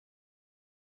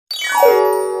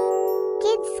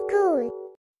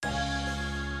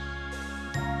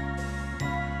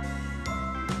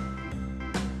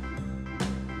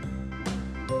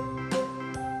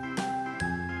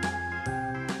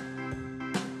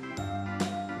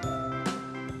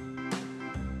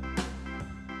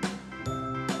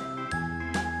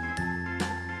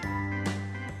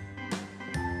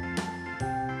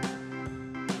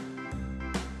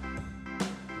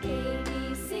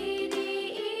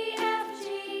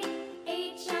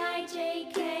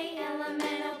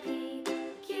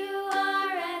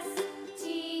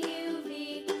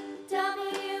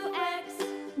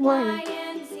1.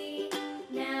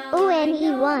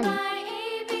 ONE 1.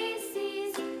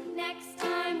 Next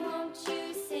time won't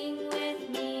you sing with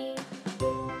me?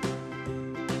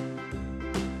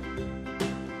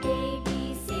 A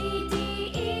B C D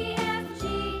E F G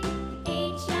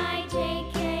H I J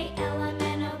K L M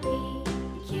N O P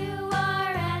Q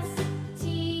R S T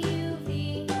U V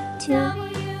 2.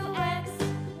 W X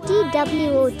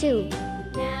TWO2.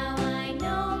 Now I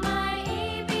know my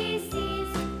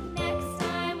ABCs. Next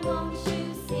time won't you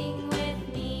sing with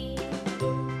me?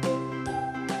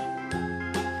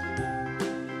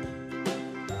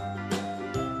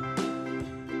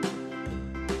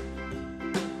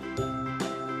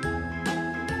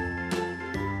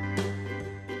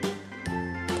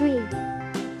 3.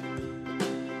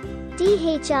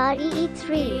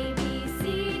 THREE3. A B C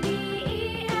D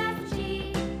E F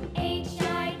G H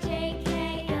I J K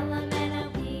L M N O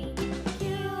P Q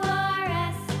R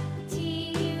S T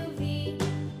U V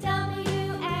W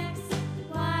X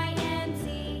Y and Z.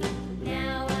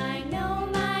 Now I know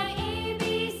my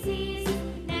ABCs.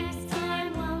 Next time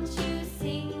won't you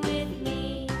sing with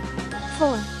me?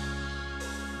 4.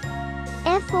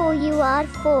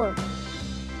 FOUR4.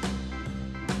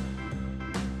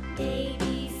 A B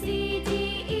C D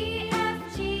E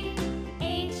F G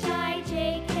H I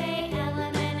J K L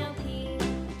M N O P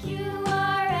Q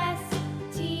R S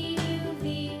T U V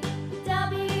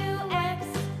W X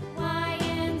Y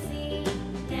and Z.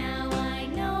 Now I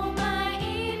know my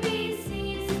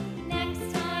ABCs. Next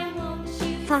time won't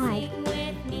you 5. sing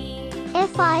with me?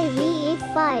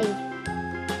 FIVE5.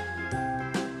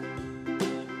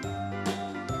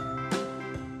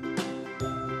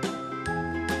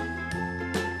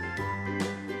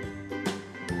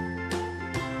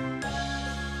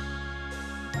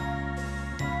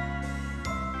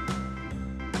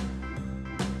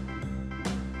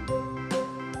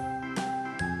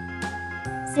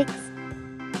 6.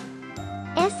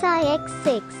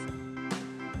 SIX6.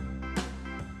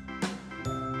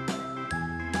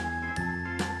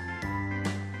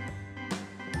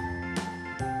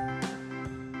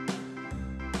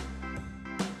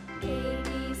 A B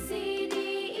C D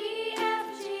E F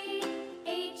G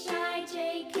H I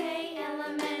J K L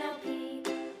M N O P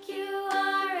Q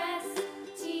R S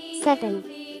T U 7.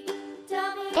 V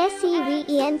W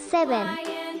SEVEN7. Y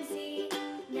and Z.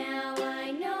 Now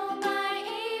I know my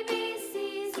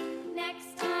ABCs. Next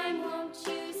time won't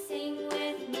you sing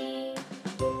with me?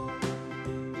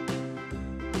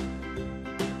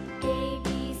 A B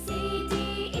C D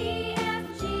E F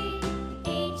G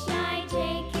H I J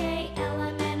K L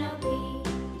M N O P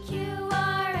Q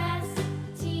R S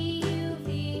T U V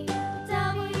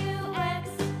W X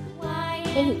Y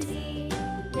and 8. Z.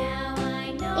 Now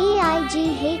I know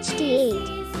AIGHT8.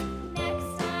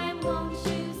 Next time won't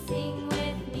you sing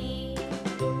with me?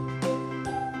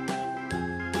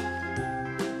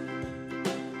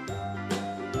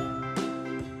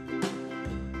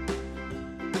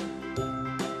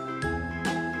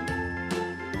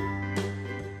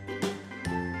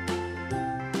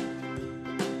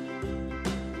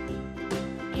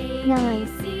 9.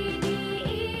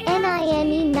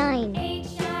 NINE9.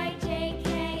 H I J K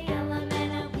L M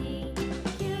N O P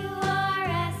Q R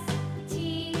S T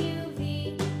U V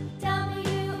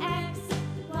W X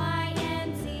Y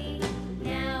and Z.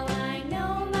 Now I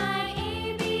know my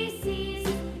ABCs.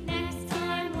 Next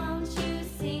time won't you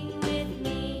sing with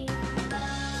me?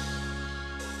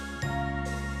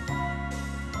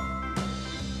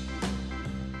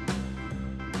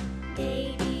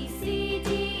 'A B C D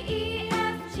E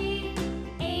F G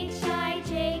H I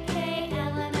J K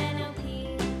L M N O P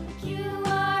Q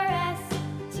R S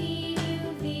T U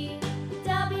V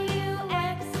W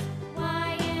X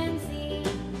Y and Z.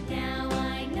 Now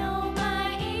I know my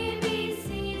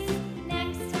ABCs.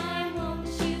 Next time won't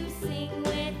you sing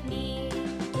with me?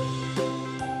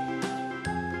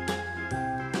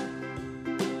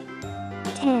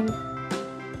 10.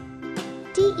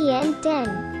 TEN10.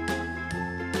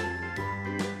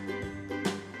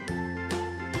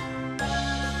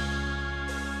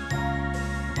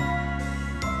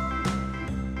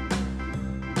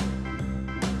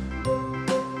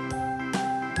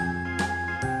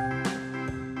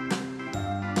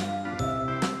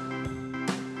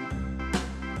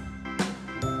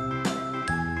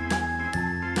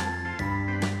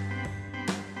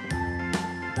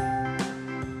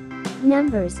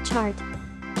 Numbers chart.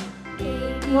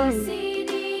 One.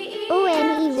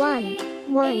 ONE1.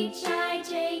 1. H I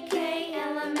J K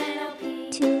L M N O P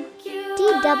 2. Q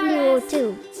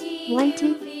TWO2. 1, 2.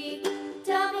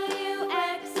 W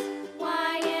X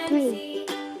Y and 3. Z.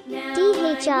 Now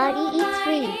THREE3. I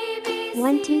know my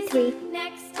 1, 2, 3. ABCs.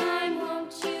 Next time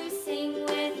won't you sing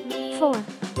with 4.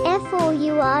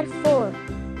 Four.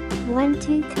 1,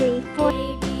 2, 3, 4,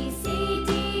 A, B, C,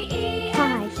 D, E, F,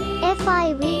 5. G,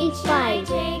 Five. H, I,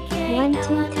 J, K, 1, 2,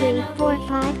 L, 3, M, N, 4, O,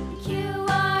 5, Q,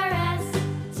 R, S,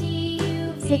 T,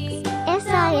 U, V, 6.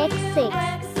 Six.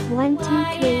 1, 2,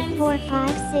 3, 4, 5,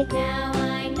 6, Now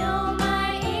I know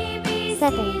my ABCs.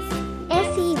 7.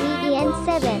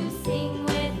 Seven. Sing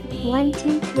with me. 1,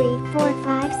 2, 3, 4,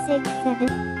 5, 6,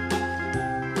 7,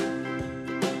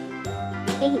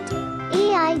 8.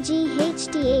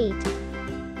 AIGHT.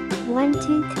 1,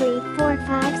 2, 3, 4,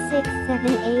 5, 6,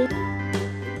 7, 8,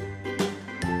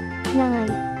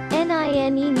 9.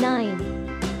 NINE.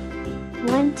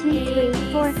 1, 2, 3,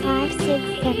 4, 5, 6,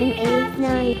 7, 8,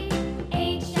 9,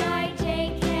 H, I, J,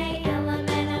 K, L, M,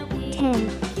 N, O, P, 10.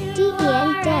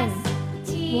 TEN.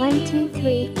 1, 2,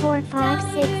 3, 4, 5,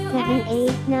 6, 7,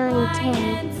 8, 9,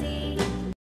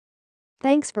 10.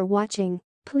 Thanks for watching.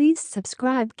 Please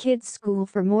subscribe Kids School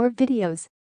for more videos.